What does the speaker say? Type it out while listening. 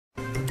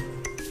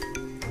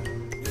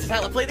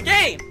how I play the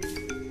game!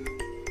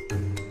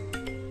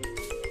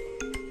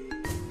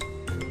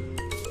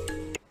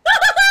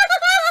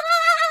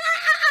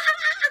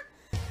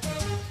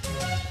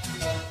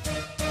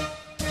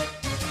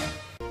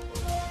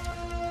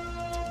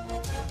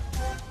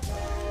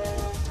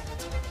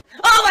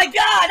 Oh my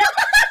god!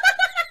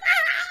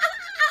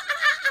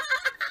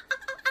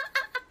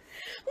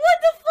 What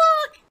the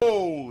fuck?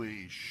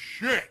 Holy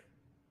shit!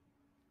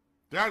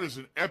 That is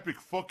an epic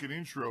fucking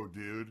intro,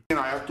 dude. And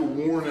I have to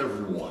warn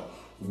everyone.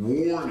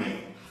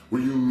 Warning.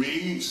 What you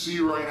may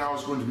see right now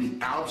is going to be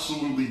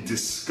absolutely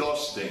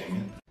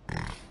disgusting.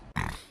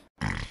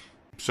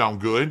 Sound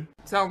good?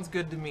 Sounds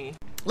good to me.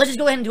 Let's just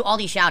go ahead and do all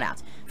these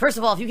shoutouts. First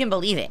of all, if you can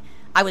believe it,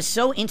 I was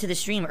so into the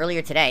stream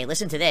earlier today.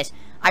 Listen to this.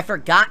 I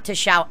forgot to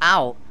shout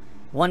out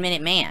 1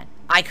 Minute Man.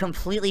 I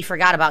completely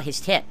forgot about his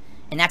tip.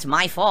 And that's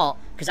my fault,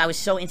 because I was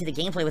so into the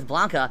gameplay with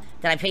Blanca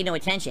that I paid no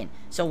attention.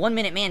 So 1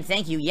 Minute Man,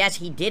 thank you. Yes,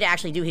 he did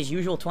actually do his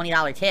usual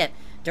 $20 tip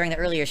during the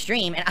earlier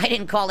stream, and I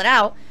didn't call it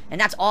out,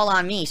 and that's all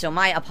on me. So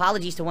my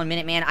apologies to 1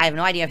 Minute Man. I have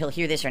no idea if he'll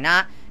hear this or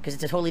not, because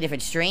it's a totally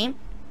different stream.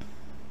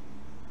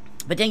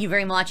 But thank you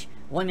very much,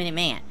 1 Minute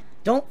Man.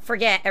 Don't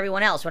forget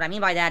everyone else. What I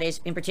mean by that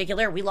is, in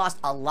particular, we lost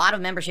a lot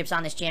of memberships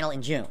on this channel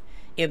in June.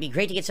 It would be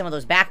great to get some of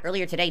those back.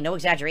 Earlier today, no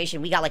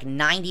exaggeration, we got like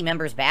 90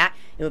 members back.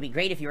 It would be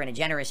great if you were in a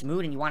generous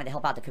mood and you wanted to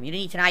help out the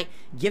community tonight.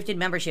 Gifted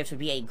memberships would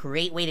be a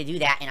great way to do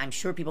that, and I'm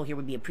sure people here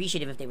would be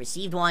appreciative if they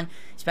received one,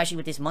 especially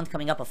with this month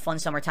coming up of fun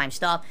summertime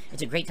stuff.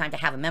 It's a great time to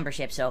have a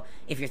membership, so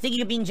if you're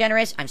thinking of being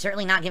generous, I'm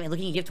certainly not looking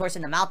to give horse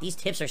in the mouth. These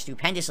tips are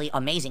stupendously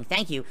amazing.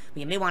 Thank you. But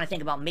you may want to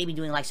think about maybe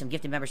doing like some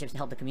gifted memberships to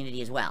help the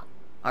community as well.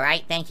 All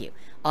right? Thank you.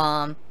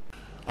 I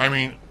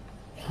mean,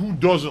 who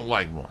doesn't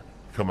like money?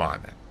 Come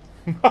on now.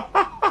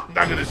 I'm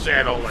not gonna say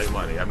I don't like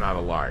money. I'm not a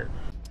liar.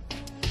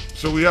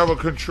 So we have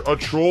a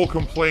troll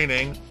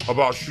complaining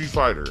about Street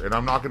Fighter, and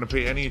I'm not gonna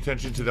pay any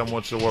attention to them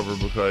whatsoever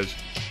because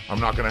I'm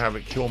not gonna have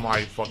it kill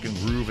my fucking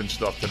groove and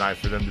stuff tonight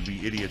for them to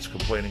be idiots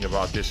complaining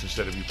about this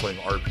instead of you playing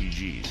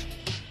RPGs.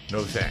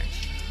 No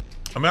thanks.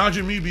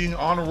 Imagine me being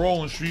on a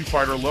roll in Street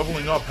Fighter,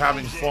 leveling up,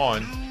 having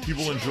fun,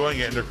 people enjoying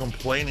it, and they're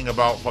complaining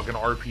about fucking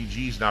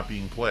RPGs not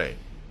being played.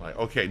 Like,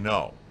 okay,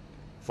 no.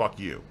 Fuck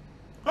you.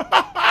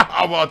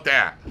 How about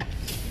that?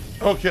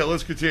 Okay,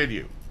 let's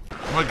continue.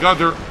 Oh my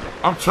god,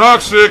 I'm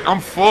toxic.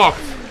 I'm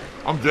fucked.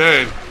 I'm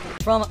dead.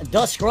 From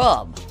The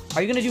Scrub.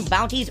 Are you gonna do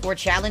bounties or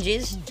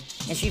challenges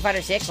in Street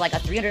Fighter 6? Like a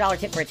 $300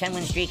 tip for a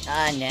 10-win streak? Nah.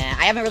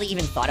 I haven't really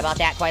even thought about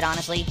that, quite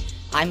honestly.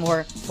 I'm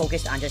more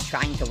focused on just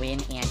trying to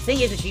win. And the thing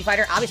is with Street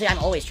Fighter, obviously I'm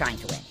always trying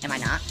to win. Am I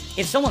not?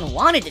 If someone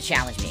wanted to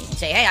challenge me and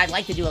say, hey, I'd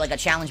like to do like a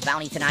challenge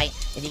bounty tonight.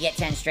 If you get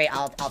 10 straight,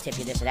 I'll tip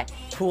you this or that.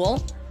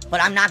 Cool.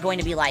 But I'm not going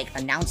to be like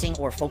announcing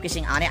or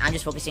focusing on it. I'm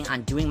just focusing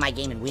on doing my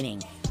game and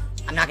winning.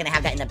 I'm not going to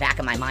have that in the back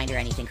of my mind or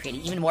anything,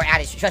 creating even more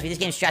added stress. Trust me, this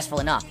game's stressful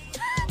enough.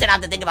 Don't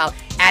have to think about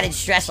added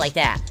stress like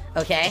that,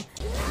 okay?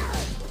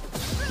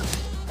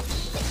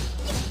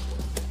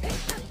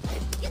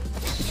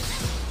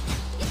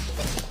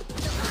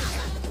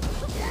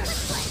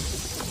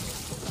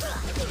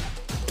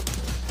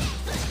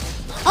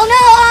 Oh no!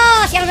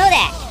 Oh, see, I don't know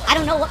that. I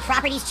don't know what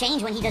properties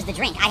change when he does the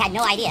drink. I had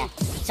no idea.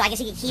 So I guess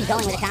he could keep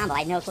going with a combo. I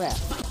had no clue.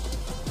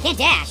 Can't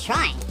dash.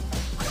 Trying.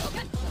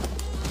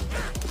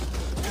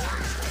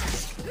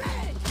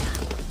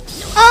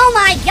 Oh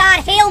my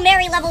god! Hail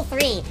Mary level 3.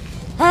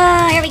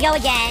 Here we go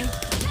again.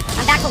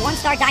 I'm back to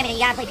 1-star diamond and you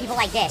gotta play people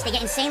like this. They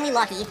get insanely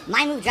lucky.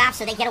 My move drops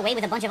so they get away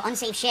with a bunch of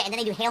unsafe shit and then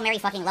they do Hail Mary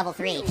fucking level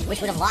 3, which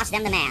would have lost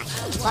them the match.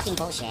 Fucking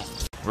bullshit.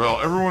 Well,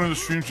 everyone in the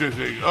stream chat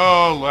saying,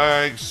 oh,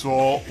 lag,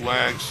 salt,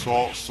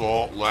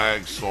 salt,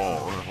 lag,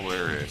 salt. What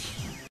hilarious.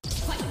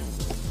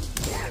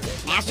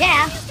 Smash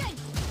jab.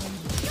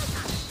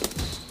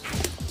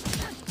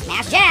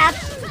 Smash jab.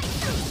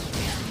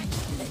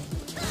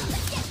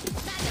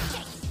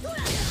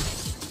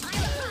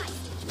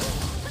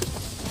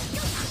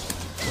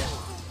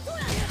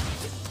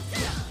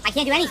 I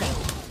can't do anything.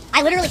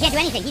 I literally can't do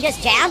anything. He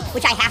just jab,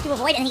 which I have to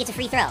avoid, and then he gets a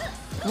free throw.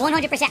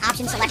 100%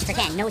 option select for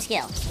 10. No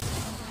skill.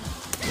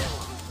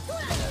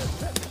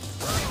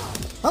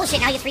 Bullshit,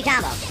 now he gets free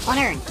combo.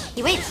 Unearned.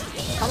 He wins.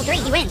 Level 3,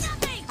 he wins.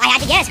 I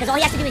had to guess, because all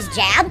he has to do is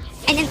jab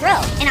and then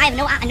throw. And I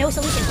have no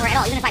solution for it at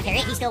all. Even if I parry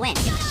it, he still wins.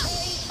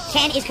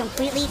 Ken is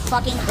completely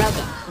fucking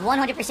broken.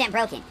 100%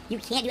 broken. You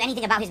can't do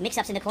anything about his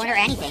mix-ups in the corner or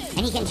anything.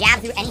 And he can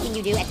jab through anything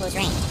you do at close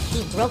range.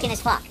 He's broken as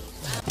fuck.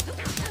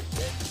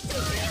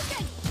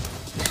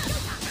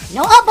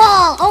 No up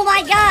ball! Oh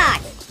my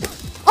god!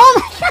 Oh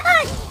my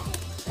god!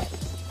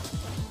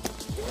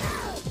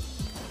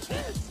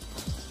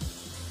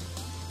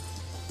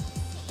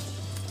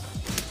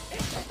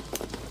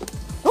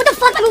 What the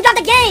fuck? I moved out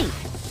the game!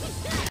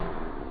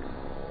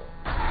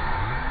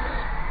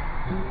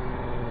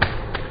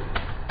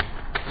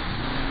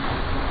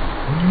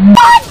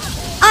 What?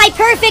 I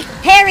perfect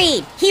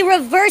parried! He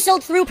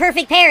reversaled through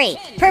perfect parry.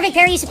 Perfect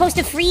parry is supposed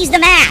to freeze the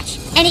match,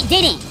 and it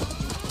didn't.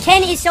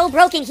 Ken is so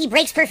broken, he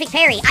breaks perfect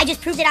parry. I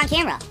just proved it on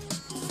camera.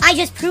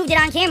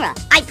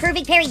 I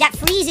perfect parry. That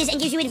freezes and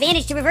gives you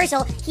advantage to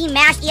reversal. He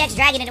mashed EX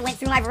Dragon and it went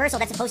through my reversal.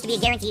 That's supposed to be a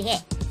guaranteed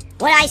hit.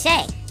 What did I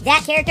say?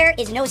 That character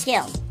is no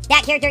skill.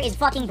 That character is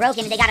fucking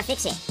broken and they gotta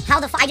fix it. How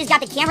the fuck? I just got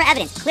the camera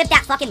evidence. Clip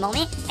that fucking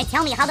moment and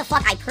tell me how the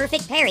fuck I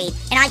perfect parried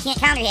and I can't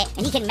counter hit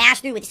and he can mash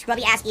through with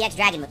scrubby ass EX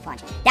Dragon Whip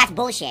Punch. That's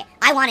bullshit.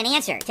 I want an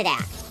answer to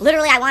that.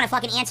 Literally, I want a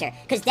fucking answer.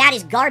 Because that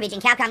is garbage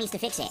and Capcom needs to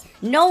fix it.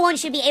 No one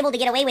should be able to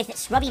get away with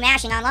scrubby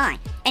mashing online.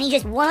 And you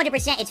just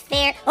 100% it's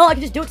fair. Oh, I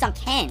can just do it because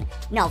I'm 10.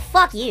 No,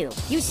 fuck you.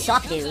 You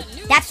suck, dude.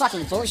 That's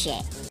fucking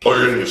bullshit. Oh,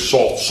 you're gonna get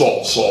salt,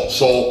 salt, salt,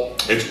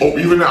 salt. It's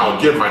even now,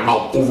 again, my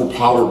mouth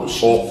overpowered with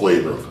salt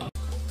flavor.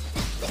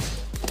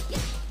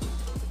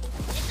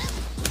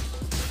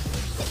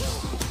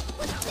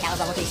 That was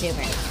level 3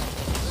 super.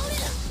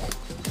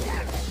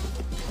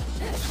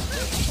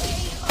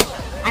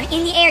 I'm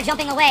in the air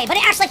jumping away, but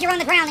it acts like you're on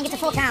the ground and gets a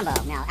full combo.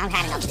 No, I'm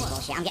had enough of this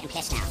bullshit. I'm getting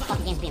pissed now. The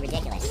fucking game's being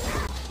ridiculous.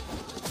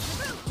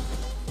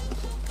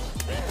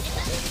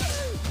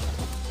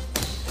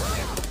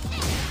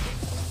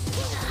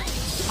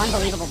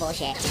 Unbelievable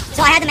bullshit.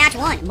 So I had the match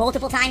won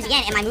multiple times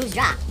again, and my moves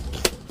drop.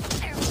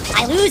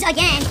 I lose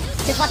again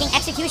to fucking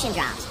execution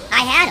drops. I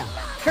had him.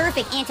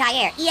 Perfect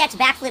anti-air. EX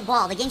backflip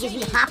ball. The game gives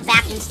me hop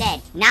back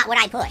instead. Not what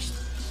I pushed.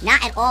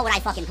 Not at all what I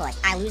fucking pushed.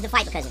 I lose the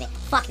fight because of it.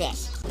 Fuck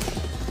this.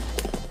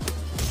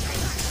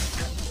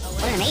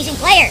 What an amazing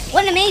player.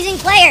 What an amazing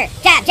player.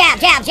 Jab, jab,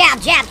 jab,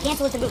 jab, jab.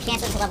 Cancel it to move.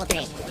 Cancel it to level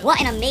 3.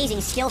 What an amazing,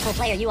 skillful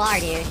player you are,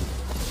 dude.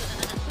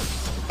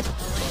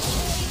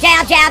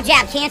 Jab, jab,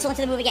 jab. Cancel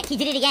into the move again. He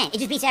did it again. It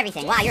just beats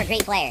everything. Wow, you're a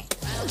great player.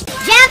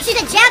 Jab, she's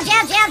a jab,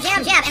 jab, jab,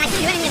 jab, jab. And I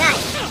couldn't do anything about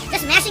it.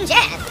 Just mashing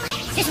jab.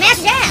 Just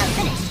mash jab.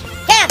 Finish.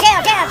 Jab,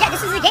 jab, jab, jab.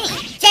 This is the game.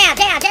 Jab,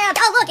 jab, jab.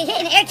 Oh, look, it's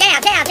hitting the air.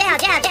 Jab, jab, jab,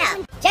 jab,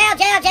 jab. Jab,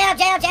 jab, jab,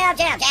 jab, jab,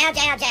 jab, jab,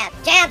 jab, jab.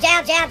 Jab,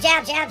 jab, jab,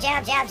 jab, jab,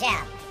 jab, jab,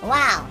 jab.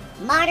 Wow.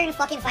 Modern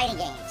fucking fighting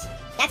games.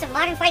 That's a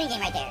modern fighting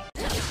game right there.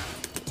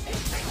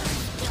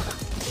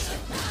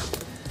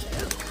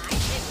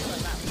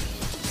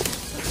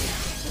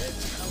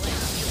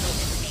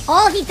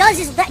 All he does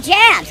is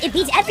jabs. It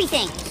beats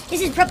everything.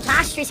 This is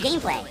preposterous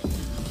gameplay.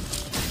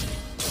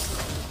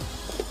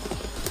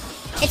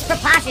 It's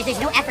preposterous. There's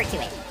no effort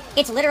to it.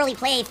 It's literally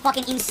play a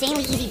fucking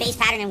insanely easy base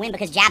pattern and win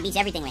because jab beats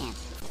everything with him.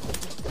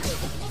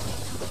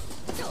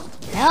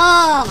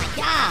 Oh my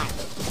god.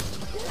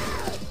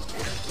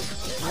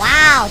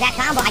 Wow, that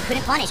combo I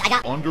couldn't punish. I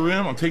got under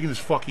him. I'm taking his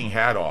fucking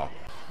hat off.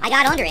 I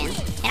got under him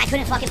and I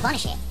couldn't fucking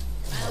punish it.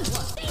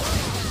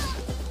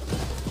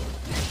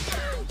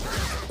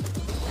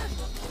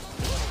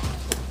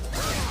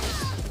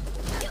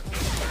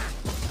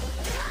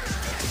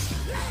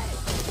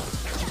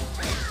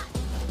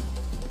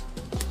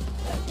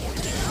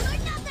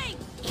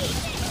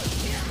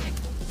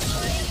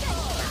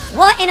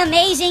 What an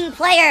amazing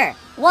player!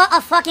 What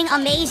a fucking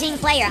amazing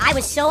player! I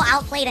was so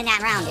outplayed in that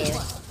round, dude.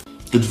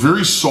 It's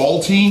very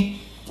salty,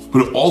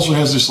 but it also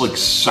has this like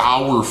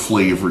sour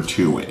flavor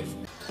to it.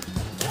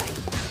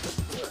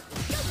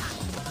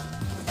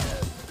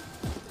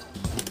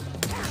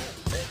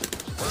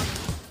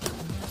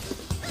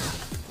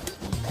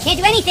 Can't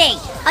do anything!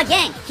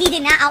 Again, he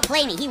did not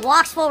outplay me. He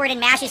walks forward and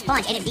mashes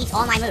punch, and it beats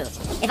all my moves.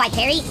 If I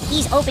parry,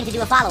 he's open to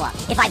do a follow-up.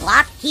 If I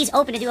block, he's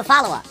open to do a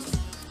follow-up.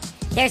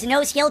 There's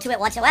no skill to it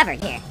whatsoever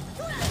here.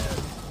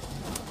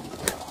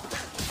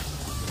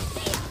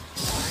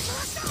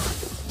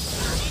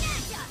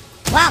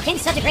 Wow,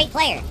 Ken's such a great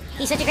player.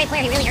 He's such a great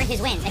player, he really earned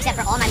his wins, except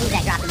for all my moves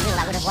that dropped in the middle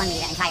that would have won me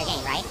that entire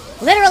game, right?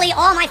 Literally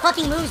all my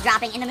fucking moves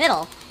dropping in the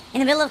middle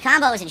of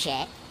combos and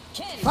shit.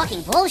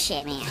 Fucking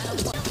bullshit, man.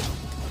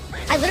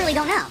 I literally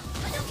don't know.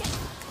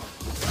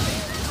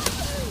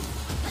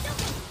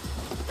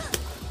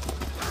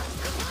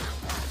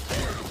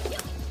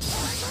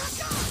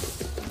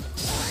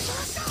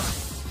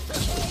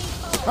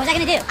 What was I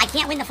gonna do? I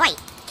can't win the fight.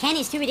 Ken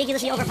is too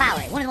ridiculously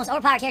overpowered. One of the most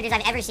overpowered characters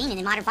I've ever seen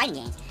in modern fighting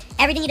games.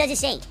 Everything he does is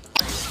safe.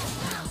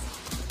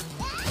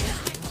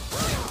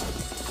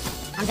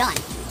 I'm done.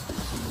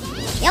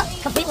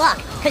 Yep, complete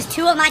luck. Because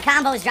 2 of my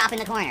combos drop in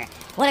the corner.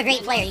 What a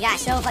great player. You guys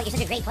so fucking, you're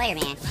such a great player,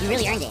 man. You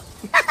really earned it.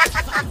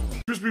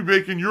 DsP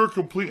Bacon, you're a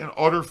complete and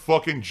utter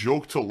fucking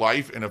joke to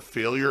life and a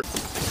failure.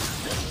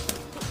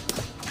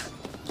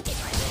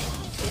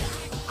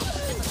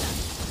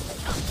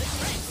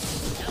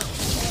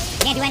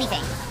 Can't do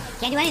anything.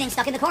 Can't do anything.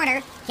 Stuck in the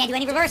corner. Can't do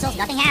any reversals.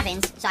 Nothing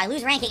happens. So I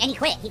lose ranking and he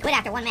quit. He quit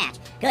after 1 match.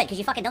 Good, because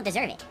you fucking don't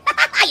deserve it.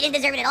 You didn't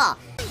deserve it at all.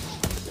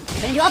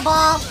 Couldn't do up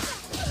ball.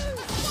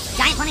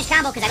 Giant punish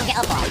combo because I don't get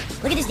up ball.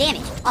 Look at this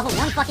damage. Off of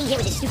 1 fucking hit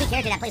with this stupid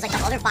character that plays like the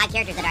other 5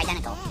 characters that are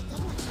identical.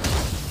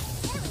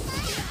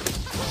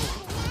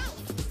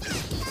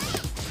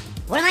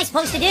 What am I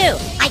supposed to do?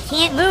 I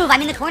can't move.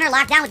 I'm in the corner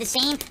locked down with the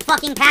same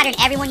fucking pattern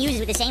everyone uses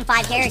with the same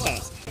 5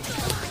 characters.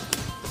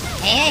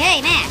 Hey, hey,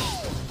 hey, man.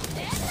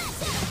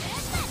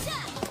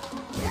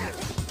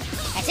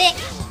 That's it.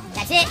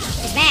 That's it.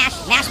 Just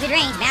mash. Mash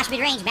mid-range. Mash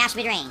mid-range. Mash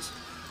mid-range.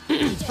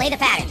 Play the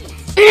pattern.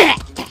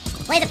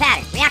 Play the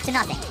pattern. React to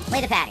nothing.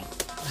 Play the pattern.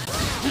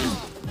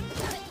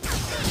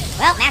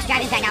 Well, mash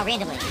drive impact now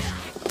randomly.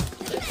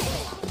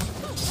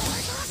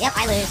 Yep,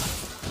 I lose.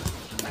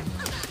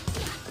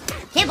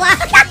 Can't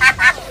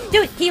block.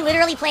 Dude, he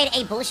literally played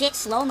a bullshit,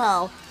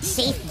 slow-mo,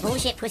 safe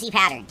bullshit pussy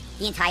pattern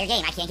the entire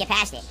game. I can't get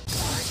past it.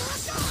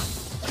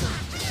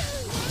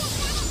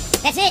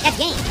 That's it. That's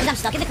game. Because I'm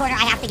stuck in the corner,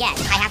 I have to guess.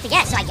 I have to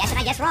guess. So I guess and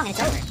I guess wrong, and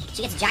it's over.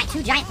 She gets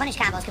two giant punish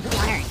combos completely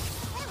unearned.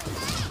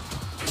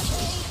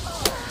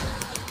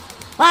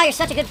 Wow, you're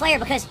such a good player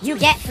because you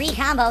get free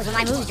combos when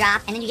my moves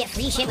drop, and then you get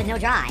free shit with no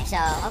drive. So,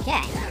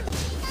 okay.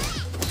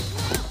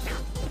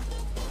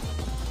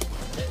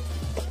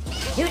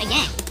 Do it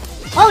again.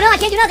 Oh no, I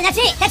can't do nothing. That's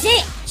it. That's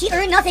it. She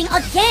earned nothing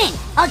again.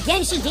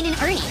 Again, she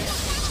didn't earn it.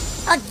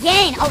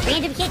 Again. A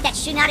random kick that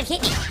should not have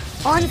hit me.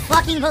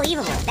 Unfucking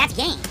believable. That's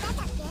game.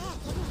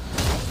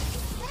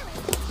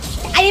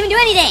 I didn't even do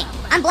anything.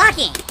 I'm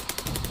blocking.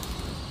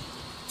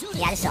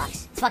 Yeah, this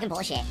sucks. It's fucking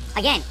bullshit.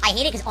 Again, I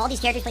hate it because all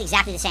these characters play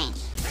exactly the same.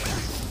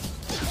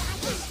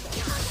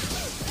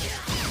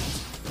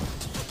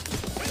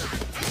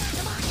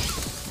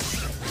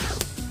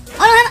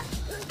 Oh no,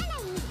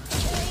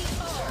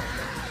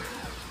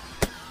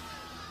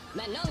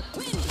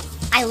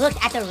 I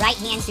looked at the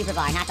right-hand super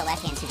bar, not the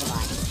left-hand super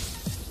bar.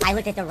 I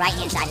looked at the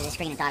right-hand side of the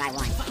screen and thought I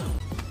won.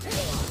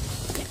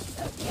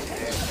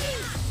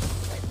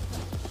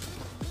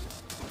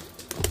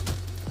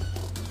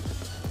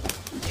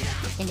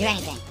 Didn't do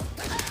anything.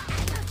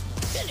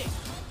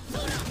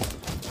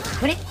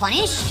 Couldn't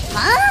punish?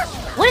 Huh?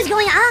 What is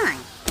going on?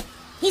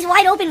 He's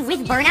wide open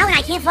with Burnell and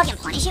I can't fucking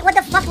punish it? What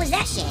the fuck was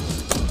that shit?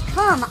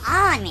 Come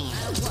on, man.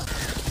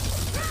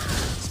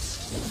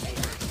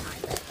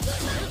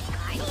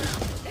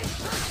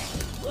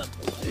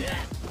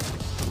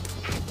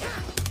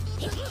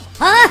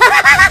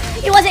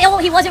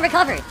 He wasn't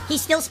recovered. He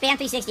still spammed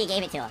 360 and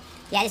gave it to him.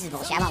 Yeah, this is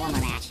bullshit. I want one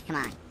more match. Come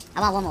on. I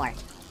want one more.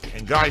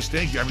 And guys,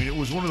 thank you. I mean, it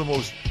was one of the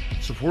most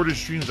supported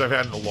streams I've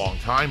had in a long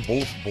time.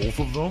 Both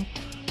of them.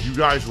 You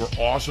guys were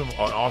awesome,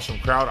 an awesome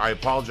crowd. I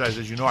apologize,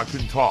 as you know, I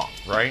couldn't talk,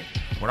 right?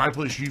 When I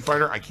play Street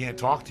Fighter, I can't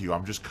talk to you.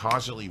 I'm just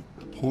constantly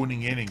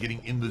honing in and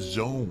getting in the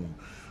zone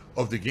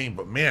of the game.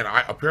 But man,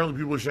 apparently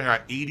people are saying I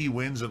got 80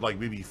 wins and like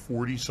maybe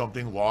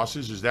 40-something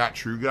losses. Is that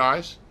true,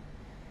 guys?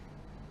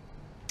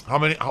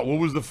 What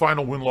was the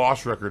final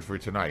win-loss record for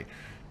tonight?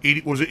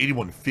 Was it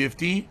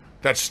 8150?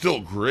 That's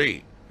still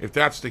great. If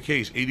that's the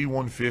case,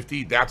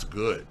 8150, that's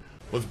good.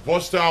 Let's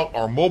bust out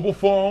our mobile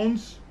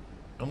phones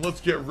and let's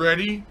get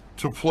ready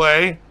to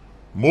play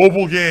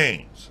mobile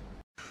games.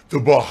 The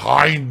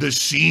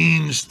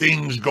behind-the-scenes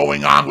things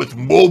going on with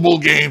mobile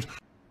games.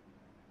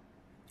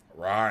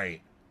 Right.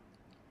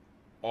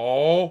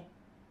 Oh,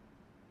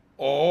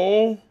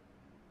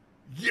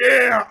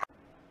 yeah.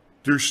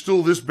 There's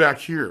still this back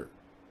here.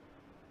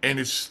 And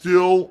it's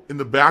still in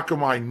the back of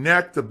my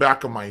neck, the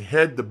back of my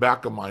head, the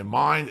back of my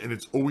mind, and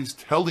it's always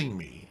telling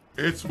me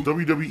it's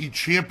WWE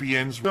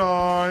Champions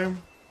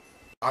time.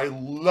 I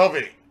love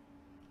it.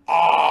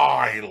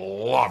 I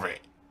love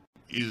it.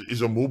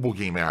 Is a mobile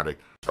game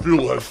addict.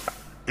 Still has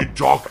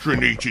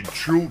indoctrinated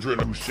children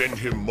who send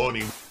him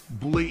money,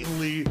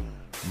 blatantly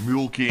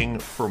milking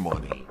for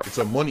money. It's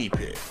a money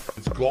pit.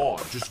 It's gone,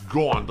 just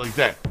gone like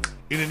that.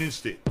 In an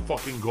instant,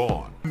 fucking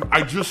gone.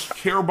 I just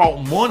care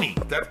about money.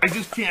 I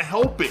just can't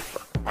help it.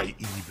 I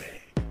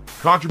eBay.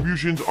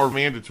 Contributions are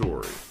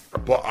mandatory,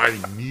 but I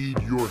need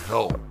your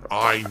help.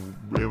 I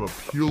am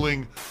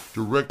appealing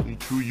directly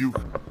to you.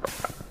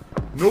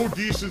 No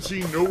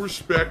decency, no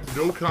respect,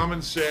 no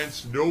common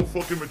sense, no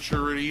fucking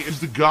maturity. Is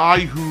the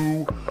guy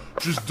who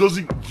just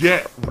doesn't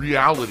get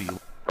reality.